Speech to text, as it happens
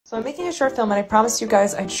So I'm making a short film and I promised you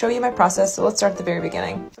guys I'd show you my process, so let's start at the very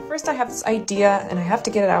beginning. First I have this idea and I have to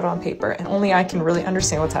get it out on paper, and only I can really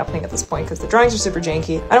understand what's happening at this point because the drawings are super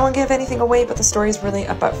janky. I don't want to give anything away, but the story is really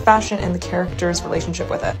about fashion and the character's relationship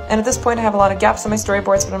with it. And at this point I have a lot of gaps in my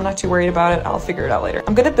storyboards, but I'm not too worried about it. I'll figure it out later.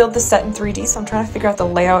 I'm going to build this set in 3D, so I'm trying to figure out the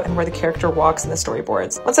layout and where the character walks in the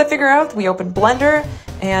storyboards. Once I figure out, we open Blender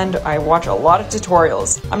and I watch a lot of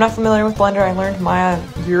tutorials. I'm not familiar with Blender, I learned Maya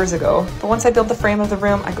years ago. But once I build the frame of the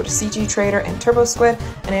room, I go to CG Trader and Turbo Squid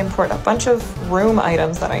and I import a bunch of room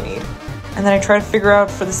items that I need. And then I try to figure out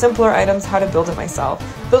for the simpler items how to build it myself.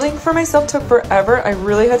 Building for myself took forever. I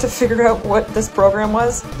really had to figure out what this program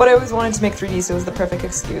was, but I always wanted to make 3D, so it was the perfect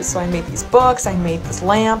excuse. So I made these books, I made this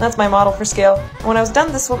lamp, that's my model for scale. And when I was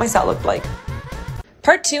done, this is what my set looked like.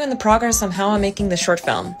 Part 2 in the progress on how I'm making the short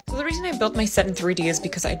film. So the reason I built my set in 3D is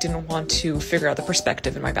because I didn't want to figure out the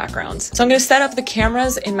perspective in my backgrounds. So I'm going to set up the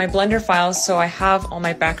cameras in my Blender files so I have all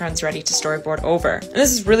my backgrounds ready to storyboard over. And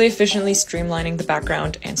this is really efficiently streamlining the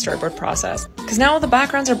background and storyboard process. Because now all the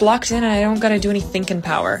backgrounds are blocked in and I don't gotta do any thinking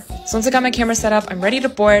power. So once I got my camera set up, I'm ready to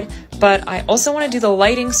board, but I also want to do the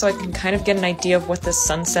lighting so I can kind of get an idea of what the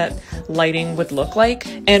sunset lighting would look like.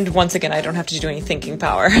 And once again, I don't have to do any thinking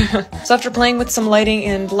power. So after playing with some lighting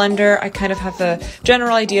in Blender, I kind of have a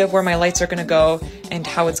general idea of where my lights are going to go and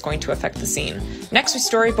how it's going to affect the scene. Next we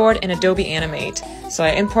storyboard in Adobe Animate. So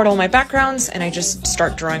I import all my backgrounds and I just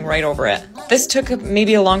start drawing right over it. This took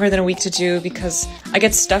maybe longer than a week to do because I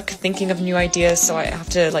get stuck thinking of new ideas, so I have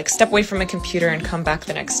to step away from my computer and come back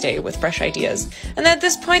the next day with fresh ideas. And then at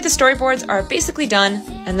this point the storyboards are basically done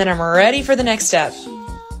and then I'm ready for the next step.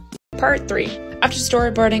 Part 3. After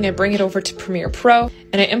storyboarding, I bring it over to Premiere Pro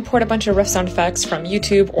and I import a bunch of rough sound effects from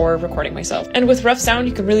YouTube or recording myself. And with rough sound,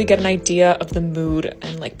 you can really get an idea of the mood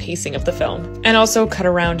and pacing of the film. And also cut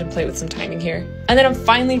around and play with some timing here. And then I'm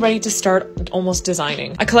finally ready to start almost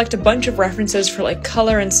designing. I collect a bunch of references for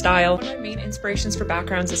color and style. One of my main inspirations for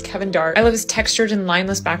backgrounds is Kevin Dart. I love his textured and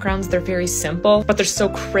lineless backgrounds. They're very simple, but they're so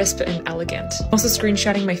crisp and elegant. I'm also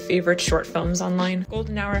screenshotting my favorite short films online.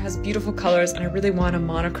 Golden Hour has beautiful colors and I really want a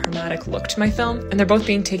monochromatic look to my film. And they're both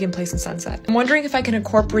being taken place in sunset. I'm wondering if I can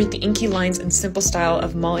incorporate the inky lines and simple style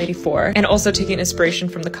of Mall 84 and also taking inspiration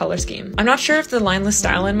from the color scheme. I'm not sure if the lineless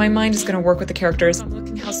style in my mind is going to work with the characters. I'm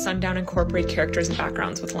looking how Sundown incorporate characters and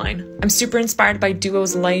backgrounds with line. I'm super inspired by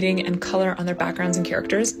Duo's lighting and color on their backgrounds and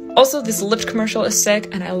characters. Also, this Lyft commercial is sick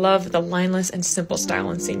and I love the lineless and simple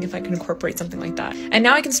style and seeing if I can incorporate something like that. And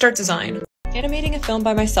now I can start design. Animating a film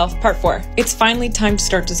by myself, part 4. It's finally time to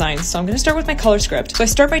start design, so I'm going to start with my color script. So I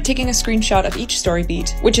start by taking a screenshot of each story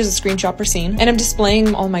beat, which is a screenshot per scene, and I'm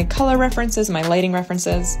displaying all my color references, my lighting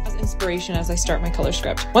references, as inspiration as I start my color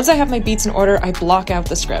script. Once I have my beats in order, I block out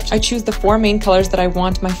the script. I choose the 4 main colors that I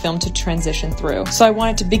want my film to transition through. So I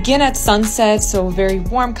want it to begin at sunset, so very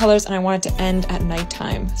warm colors, and I want it to end at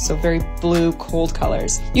nighttime, so very blue, cold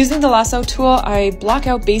colors. Using the lasso tool, I block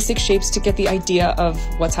out basic shapes to get the idea of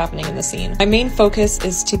what's happening in the scene. My main focus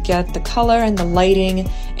is to get the color and the lighting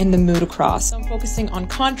and the mood across. So I'm focusing on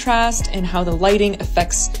contrast and how the lighting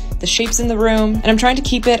affects the shapes in the room, and I'm trying to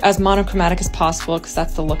keep it as monochromatic as possible because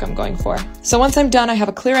that's the look I'm going for. So once I'm done, I have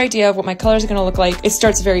a clear idea of what my colors are going to look like. It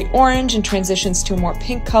starts very orange and transitions to a more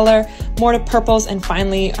pink color, more to purples, and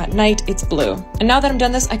finally at night it's blue. And now that I'm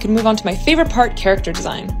done this, I can move on to my favorite part, character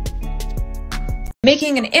design.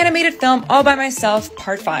 Making an animated film all by myself,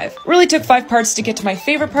 part 5. Really took 5 parts to get to my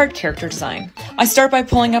favorite part, character design. I start by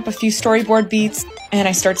pulling up a few storyboard beats and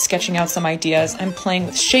I start sketching out some ideas. I'm playing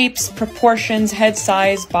with shapes, proportions, head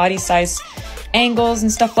size, body size, angles and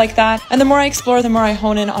stuff like that. And the more I explore, the more I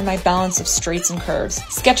hone in on my balance of straights and curves.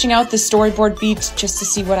 Sketching out the storyboard beat just to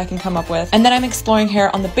see what I can come up with. And then I'm exploring here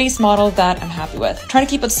on the base model that I'm happy with. Trying to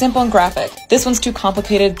keep it simple and graphic. This one's too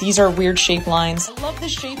complicated. These are weird shape lines. I love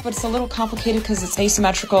this shape, but it's a little complicated because it's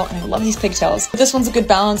asymmetrical and I love these pigtails. But this one's a good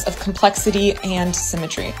balance of complexity and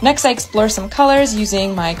symmetry. Next, I explore some colors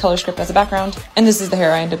using my color script as a background. And this is the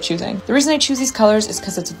hair I end up choosing. The reason I choose these colors is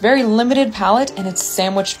because it's a very limited palette and it's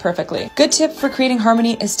sandwiched perfectly. Good tip for creating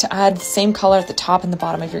harmony is to add the same color at the top and the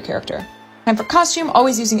bottom of your character. Time for costume,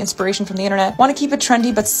 always using inspiration from the internet. Want to keep it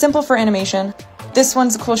trendy but simple for animation. This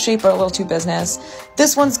one's a cool shape but a little too business.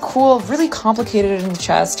 This one's cool, really complicated in the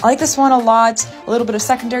chest. I like this one a lot. A little bit of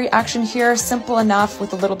secondary action here, simple enough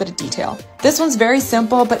with a little bit of detail. This one's very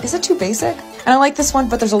simple, but is it too basic? And I like this one,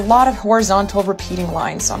 but there's a lot of horizontal repeating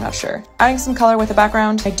lines, so I'm not sure. Adding some color with the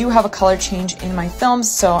background. I do have a color change in my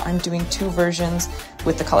films, so I'm doing 2 versions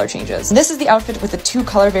with the color changes. And this is the outfit with the 2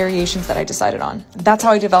 color variations that I decided on. That's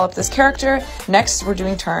how I developed this character. Next, we're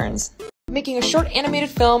doing turns. Making a short animated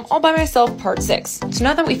film all by myself, part 6. So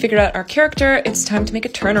now that we figured out our character, it's time to make a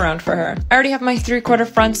turnaround for her. I already have my 3/4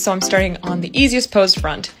 front, so I'm starting on the easiest posed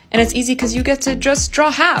front. And it's easy because you get to just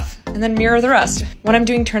draw half and then mirror the rest. When I'm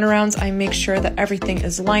doing turnarounds, I make sure that everything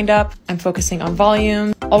is lined up. I'm focusing on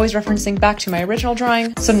volume, always referencing back to my original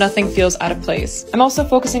drawing so nothing feels out of place. I'm also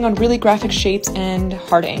focusing on really graphic shapes and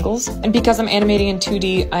hard angles. And because I'm animating in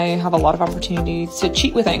 2D, I have a lot of opportunity to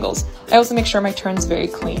cheat with angles. I also make sure my turn's very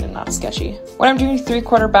clean and not sketchy. When I'm doing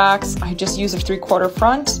 3/4 backs, I just use a 3/4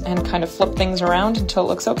 front and kind of flip things around until it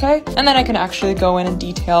looks okay. And then I can actually go in and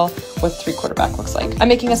detail what 3/4 back looks like. I'm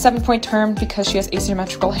making a 7-point turn because she has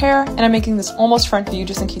asymmetrical hair, and I'm making this almost front view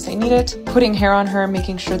just in case I need it. Putting hair on her,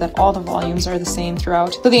 making sure that all the volumes are the same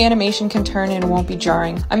throughout, so the animation can turn and it won't be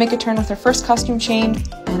jarring. I make a turn with her first costume change,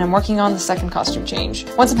 and I'm working on the second costume change.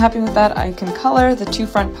 Once I'm happy with that, I can color the 2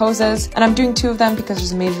 front poses, and I'm doing 2 of them because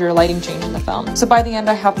there's a major lighting change in the film. So by the end,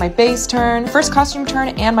 I have my base turn, first costume turn,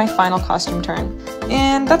 and my final costume turn.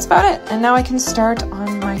 And that's about it. And now I can start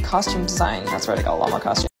on my costume design. That's right, I got a lot more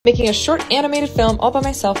costumes. Making a short animated film all by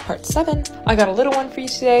myself, part 7. I got a little one for you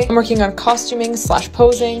today. I'm working on costuming /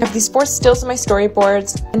 posing. I have these 4 stills in my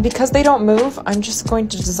storyboards, and because they don't move, I'm just going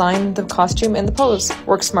to design the costume and the pose.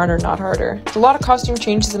 Work smarter, not harder. There's a lot of costume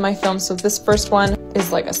changes in my film, so this first one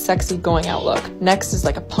is like a sexy going out look. Next is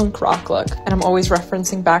like a punk rock look, and I'm always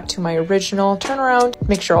referencing back to my original turnaround,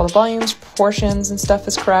 make sure all the volumes, proportions, and stuff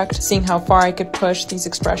is correct, seeing how far I could push these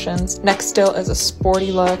expressions. Next still is a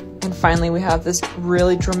sporty look, and finally we have this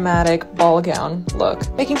really dramatic ball gown look.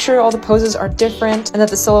 Making sure all the poses are different and that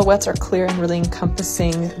the silhouettes are clear and really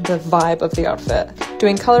encompassing the vibe of the outfit.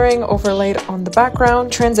 Doing coloring overlaid on the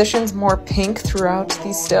background, transitions more pink throughout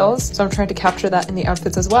these stills, so I'm trying to capture that in the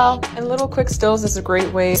outfits as well. And little quick stills is a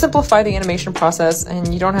great way to simplify the animation process,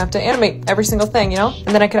 and you don't have to animate every single thing, you know?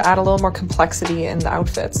 And then I could add a little more complexity in the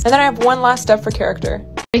outfits. And then I have one last step for character.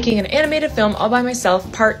 Making an animated film all by myself,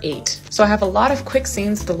 part 8. So I have a lot of quick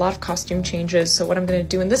scenes with a lot of costume changes, so what I'm going to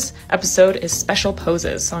do in this episode is special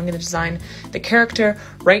poses. So I'm going to design the character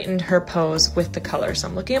right in her pose with the color. So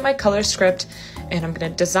I'm looking at my color script and I'm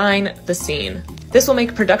going to design the scene. This will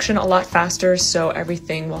make production a lot faster, so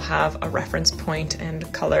everything will have a reference point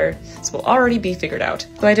and color. This will already be figured out.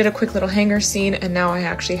 So I did a quick little hanger scene, and now I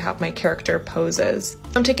actually have my character poses.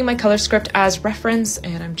 I'm taking my color script as reference,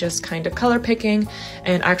 and I'm just kind of color picking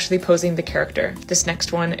and actually posing the character. This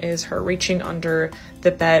next one is her reaching under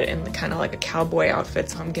the bed in kind of like a cowboy outfit,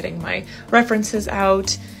 so I'm getting my references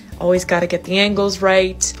out. Always got to get the angles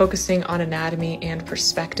right, focusing on anatomy and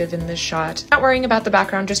perspective in this shot. Not worrying about the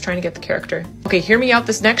background, just trying to get the character. Okay, hear me out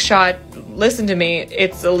this next shot. Listen to me.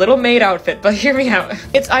 It's a little maid outfit, but hear me out.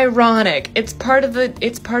 It's ironic. It's part of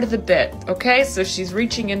the bit, okay? So she's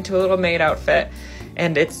reaching into a little maid outfit,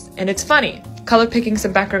 and it's funny. Color picking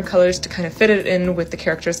some background colors to kind of fit it in with the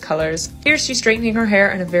character's colors. Here she's straightening her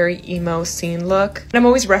hair in a very emo scene look. And I'm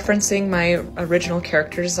always referencing my original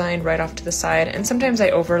character design right off to the side, and sometimes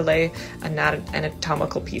I overlay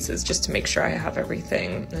anatomical pieces just to make sure I have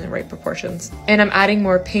everything in the right proportions. And I'm adding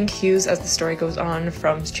more pink hues as the story goes on,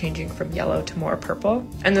 from changing from yellow to more purple.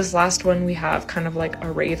 And this last one we have kind of like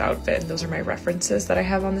a rave outfit, and those are my references that I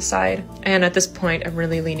have on the side. And at this point I'm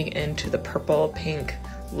really leaning into the purple pink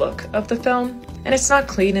look of the film, and it's not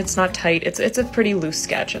clean, it's not tight, it's a pretty loose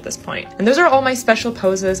sketch at this point. And those are all my special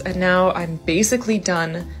poses, and now I'm basically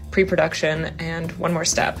done pre-production and one more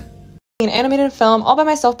step. An animated film all by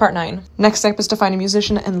myself, part 9. Next step is to find a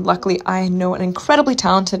musician, and luckily I know an incredibly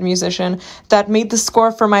talented musician that made the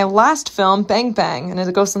score for my last film, Bang Bang, and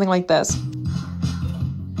it goes something like this.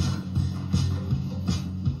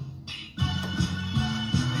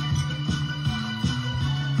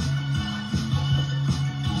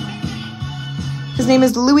 His name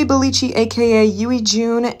is Louis Bellici, aka Yui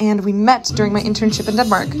June, and we met during my internship in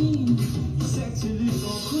Denmark.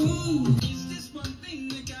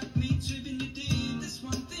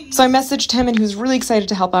 So I messaged him, and he was really excited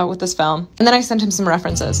to help out with this film. And then I sent him some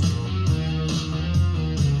references.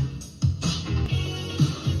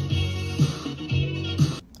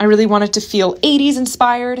 I really wanted to feel 80s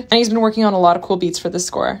inspired, and he's been working on a lot of cool beats for this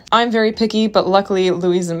score. I'm very picky, but luckily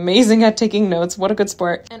Louis is amazing at taking notes. What a good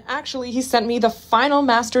sport. And actually, he sent me the final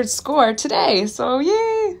mastered score today, so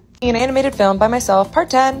yay! An animated film by myself,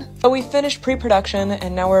 part 10. But we finished pre-production,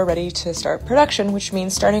 and now we're ready to start production, which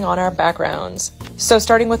means starting on our backgrounds. So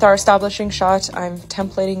starting with our establishing shot, I'm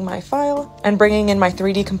templating my file and bringing in my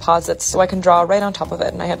 3D composites so I can draw right on top of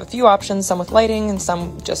it. And I have a few options, some with lighting and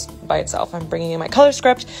some just by itself. I'm bringing in my color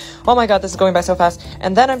script. Oh my god, this is going by so fast.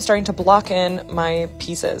 And then I'm starting to block in my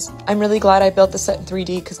pieces. I'm really glad I built this set in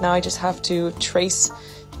 3D because now I just have to trace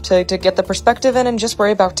to get the perspective in and just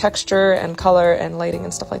worry about texture and color and lighting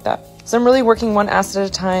and stuff like that. So I'm really working one asset at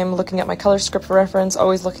a time, looking at my color script for reference,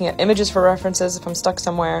 always looking at images for references if I'm stuck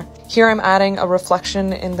somewhere. Here I'm adding a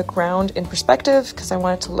reflection in the ground in perspective because I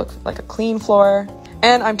want it to look like a clean floor.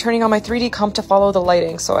 And I'm turning on my 3D comp to follow the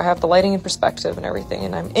lighting, so I have the lighting in perspective and everything,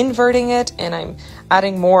 and I'm inverting it and I'm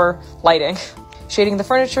adding more lighting. Shading the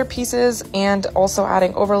furniture pieces and also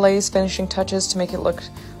adding overlays, finishing touches to make it look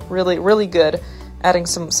really, really good. Adding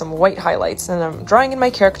some white highlights, and I'm drawing in my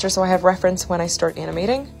character so I have reference when I start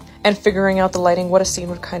animating, and figuring out the lighting, what a scene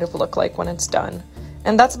would kind of look like when it's done.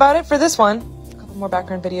 And that's about it for this one. A couple more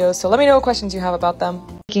background videos, so let me know what questions you have about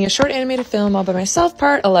them. Making a short animated film all by myself,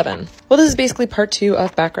 part 11. Well, this is basically part 2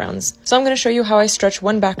 of backgrounds. So I'm going to show you how I stretch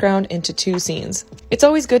one background into 2 scenes. It's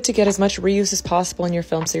always good to get as much reuse as possible in your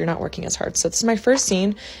film so you're not working as hard. So this is my first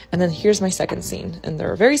scene, and then here's my second scene. And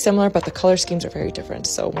they're very similar, but the color schemes are very different.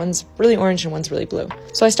 So one's really orange and one's really blue.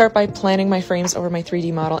 So I start by planning my frames over my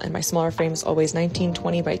 3D model, and my smaller frame is always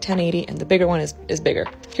 1920 by 1080, and the bigger one is bigger.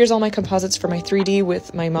 Here's all my composites for my 3D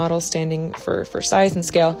with my model standing for size and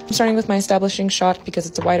scale. I'm starting with my establishing shot because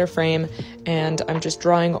it's a wider frame, and I'm just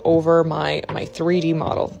drawing over my 3D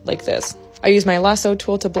model like this. I use my lasso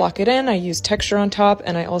tool to block it in, I use texture on top,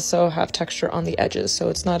 and I also have texture on the edges, so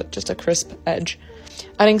it's not just a crisp edge.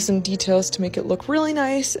 Adding some details to make it look really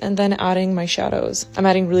nice, and then adding my shadows. I'm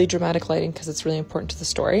adding really dramatic lighting because it's really important to the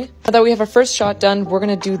story. Now that we have our first shot done, we're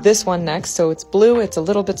going to do this one next. So it's blue, it's a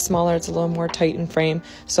little bit smaller, it's a little more tight in frame.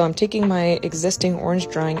 So I'm taking my existing orange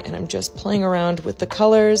drawing and I'm just playing around with the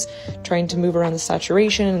colors, trying to move around the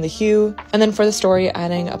saturation and the hue. And then for the story,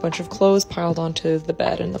 adding a bunch of clothes piled onto the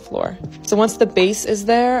bed and the floor. So once the base is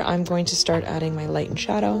there, I'm going to start adding my light and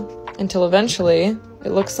shadow until eventually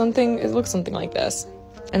it looks something like this.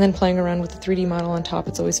 And then playing around with the 3D model on top,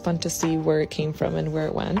 it's always fun to see where it came from and where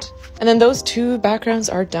it went. And then those 2 backgrounds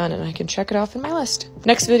are done and I can check it off in my list.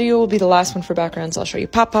 Next video will be the last one for backgrounds. I'll show you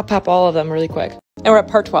pop, all of them really quick. And we're at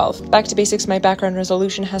part 12. Back to basics, my background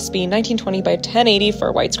resolution has to be 1920 by 1080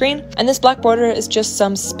 for widescreen. And this black border is just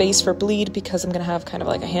some space for bleed because I'm gonna have kind of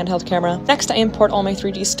like a handheld camera. Next, I import all my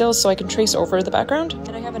 3D stills so I can trace over the background.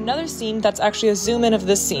 And I have another scene that's actually a zoom in of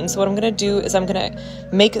this scene. So what I'm gonna do is I'm gonna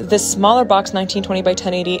make this smaller box 1920 by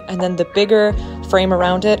 1080, and then the bigger frame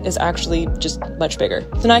around it is actually just much bigger.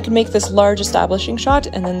 So now I can make this large establishing shot,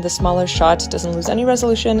 and then the smaller shot doesn't lose any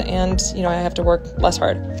resolution, and you know, I have to work less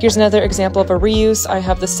hard. Here's another example of a reuse. I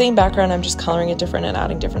have the same background, I'm just coloring it different and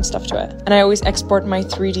adding different stuff to it. And I always export my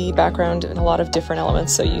 3D background in a lot of different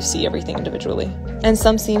elements so you see everything individually. And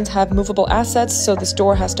some scenes have movable assets, so this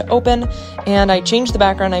door has to open, and I changed the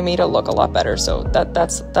background, I made it look a lot better, so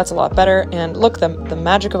that's a lot better. And look, the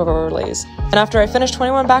magic of overlays. And after I finish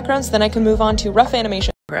 21 backgrounds, then I can move on to rough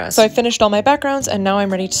animation. So I finished all my backgrounds and now I'm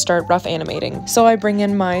ready to start rough animating. So I bring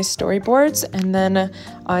in my storyboards and then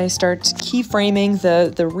I start keyframing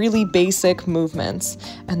the really basic movements,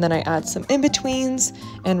 and then I add some in-betweens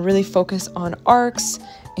and really focus on arcs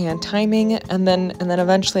and timing, and then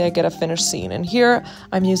eventually I get a finished scene. And here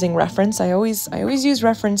I'm using reference. I always use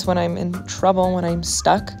reference when I'm in trouble, when I'm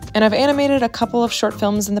stuck. And I've animated a couple of short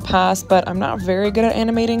films in the past, but I'm not very good at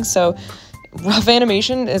animating, so rough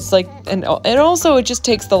animation is like, and it just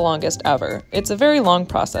takes the longest ever. It's a very long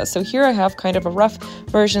process. So here I have kind of a rough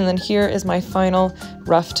version, and here is my final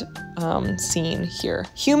roughed scene here.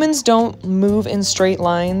 Humans don't move in straight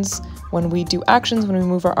lines when we do actions, when we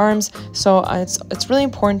move our arms, so it's really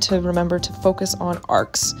important to remember to focus on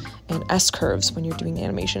arcs and S-curves when you're doing the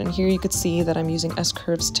animation. And here you could see that I'm using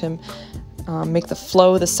S-curves to make the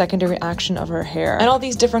flow the secondary action of her hair. And all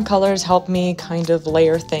these different colors help me kind of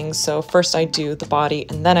layer things. So first I do the body,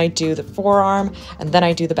 and then I do the forearm, and then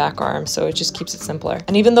I do the back arm. So it just keeps it simpler.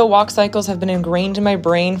 And even though walk cycles have been ingrained in my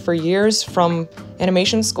brain for years from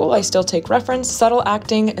animation school, I still take reference. Subtle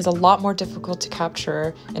acting is a lot more difficult to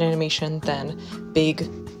capture in animation than big,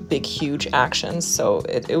 huge actions, so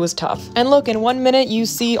it was tough. And look, in 1 minute you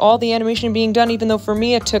see all the animation being done, even though for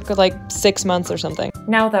me it took like 6 months or something.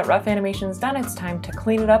 Now that rough animation is done, it's time to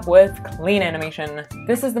clean it up with clean animation.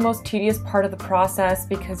 This is the most tedious part of the process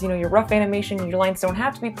because, you know, your rough animation, your lines don't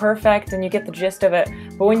have to be perfect and you get the gist of it,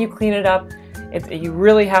 but when you clean it up, you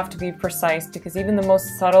really have to be precise because even the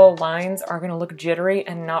most subtle lines are going to look jittery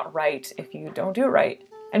and not right if you don't do it right.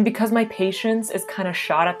 And because my patience is kind of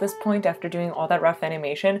shot at this point after doing all that rough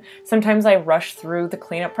animation, sometimes I rush through the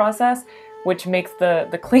cleanup process, which makes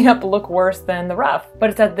the cleanup look worse than the rough. But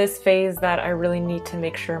it's at this phase that I really need to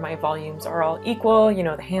make sure my volumes are all equal, you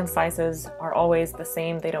know, the hand sizes are always the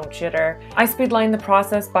same, they don't jitter. I speedline the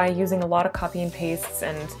process by using a lot of copy and pastes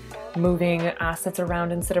and moving assets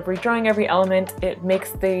around instead of redrawing every element. It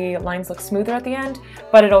makes the lines look smoother at the end,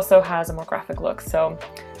 but it also has a more graphic look. So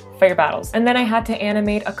fight your battles. And then I had to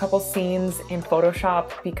animate a couple scenes in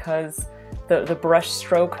Photoshop because the brush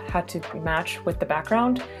stroke had to match with the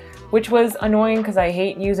background, which was annoying because I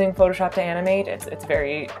hate using Photoshop to animate. It's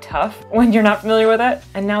very tough when you're not familiar with it.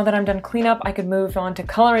 And now that I'm done cleanup, I could move on to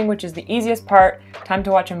coloring, which is the easiest part. Time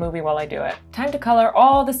to watch a movie while I do it. Time to color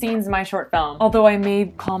all the scenes in my short film. Although I may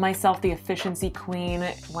call myself the efficiency queen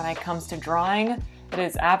when it comes to drawing, it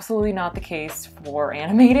is absolutely not the case for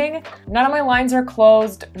animating. None of my lines are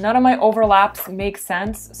closed, none of my overlaps make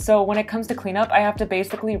sense, so when it comes to cleanup, I have to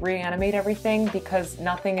basically reanimate everything because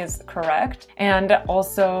nothing is correct. And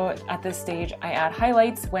also, at this stage, I add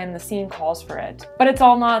highlights when the scene calls for it. But it's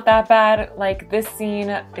all not that bad. Like, this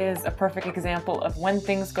scene is a perfect example of when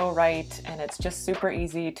things go right, and it's just super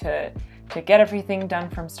easy to get everything done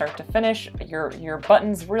from start to finish. Your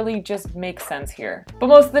buttons really just make sense here. But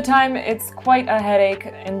most of the time, it's quite a headache.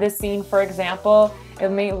 In this scene, for example, it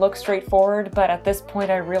may look straightforward, but at this point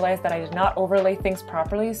I realized that I did not overlay things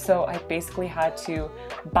properly, so I basically had to,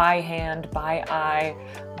 by hand, by eye,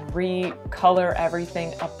 recolor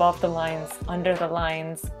everything above the lines, under the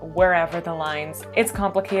lines, wherever the lines. It's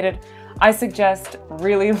complicated. I suggest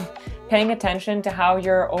really paying attention to how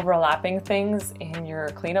you're overlapping things in your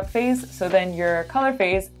cleanup phase, so then your color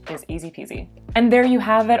phase is easy peasy. And there you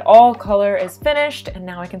have it, all color is finished, and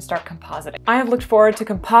now I can start compositing. I have looked forward to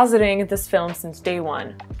compositing this film since day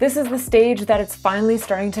one. This is the stage that it's finally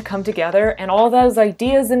starting to come together, and all those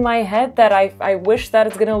ideas in my head that I wish that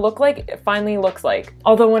it's gonna look like, it finally looks like.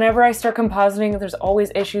 Although whenever I start compositing, there's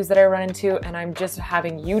always issues that I run into, and I'm just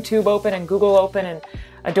having YouTube open and Google open and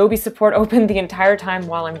Adobe support open the entire time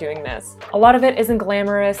while I'm doing this. A lot of it isn't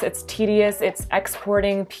glamorous, it's tedious, it's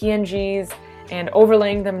exporting PNGs and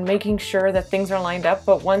overlaying them, making sure that things are lined up,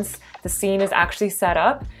 but once the scene is actually set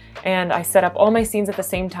up, and I set up all my scenes at the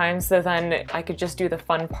same time, so then I could just do the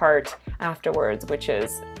fun part afterwards, which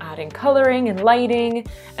is adding coloring and lighting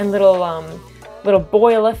and little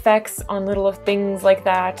boil effects on little things like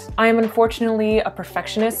that. I am unfortunately a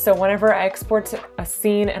perfectionist, so whenever I export a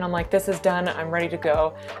scene and I'm like, this is done, I'm ready to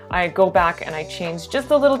go, I go back and I change just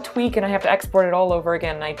a little tweak and I have to export it all over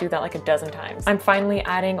again, and I do that like a dozen times. I'm finally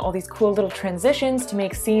adding all these cool little transitions to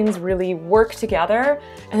make scenes really work together,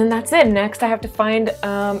 and then that's it. Next I have to find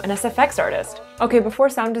an SFX artist. Okay, before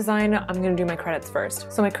sound design, I'm gonna do my credits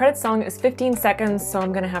first. So my credits song is 15 seconds, so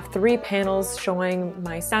I'm gonna have 3 panels showing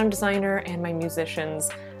my sound designer and my musicians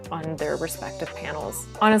on their respective panels.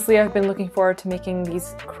 Honestly, I've been looking forward to making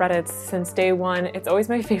these credits since day one. It's always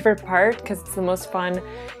my favorite part because it's the most fun.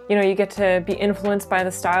 You know, you get to be influenced by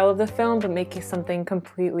the style of the film, but make something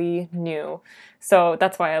completely new. So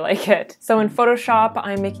that's why I like it. So in Photoshop,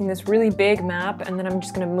 I'm making this really big map, and then I'm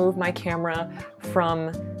just gonna move my camera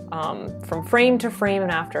from frame to frame in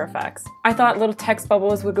After Effects. I thought little text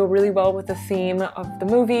bubbles would go really well with the theme of the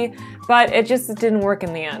movie, but it just didn't work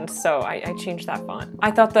in the end, so I changed that font.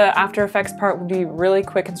 I thought the After Effects part would be really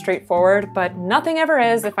quick and straightforward, but nothing ever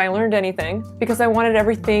is if I learned anything, because I wanted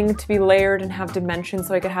everything to be layered and have dimensions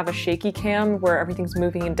so I could have a shaky cam where everything's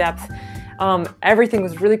moving in depth. Everything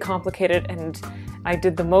was really complicated, and I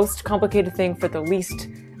did the most complicated thing for the least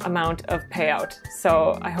amount of payout,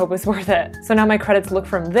 so I hope it's worth it. So now my credits look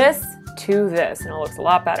from this to this, and it looks a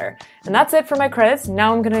lot better. And that's it for my credits.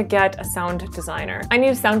 Now I'm gonna get a sound designer. I need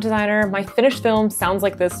a sound designer. My finished film sounds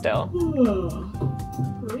like this still.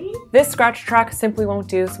 This scratch track simply won't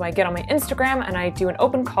do, so I get on my Instagram and I do an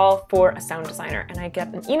open call for a sound designer, and I get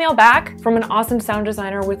an email back from an awesome sound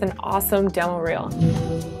designer with an awesome demo reel.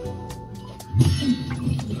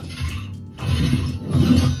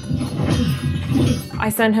 I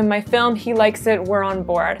send him my film, he likes it, we're on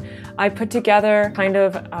board. I put together kind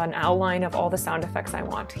of an outline of all the sound effects I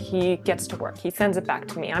want. He gets to work, he sends it back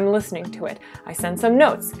to me, I'm listening to it, I send some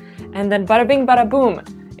notes, and then bada bing bada boom,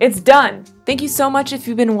 it's done! Thank you so much if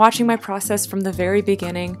you've been watching my process from the very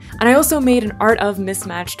beginning. And I also made an Art of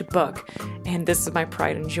Mismatched book, and this is my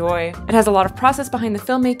pride and joy. It has a lot of process behind the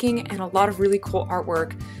filmmaking and a lot of really cool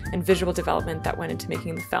artwork and visual development that went into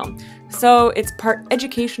making the film. So it's part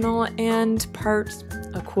educational and part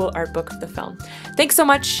a cool art book of the film. Thanks so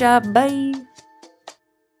much, bye!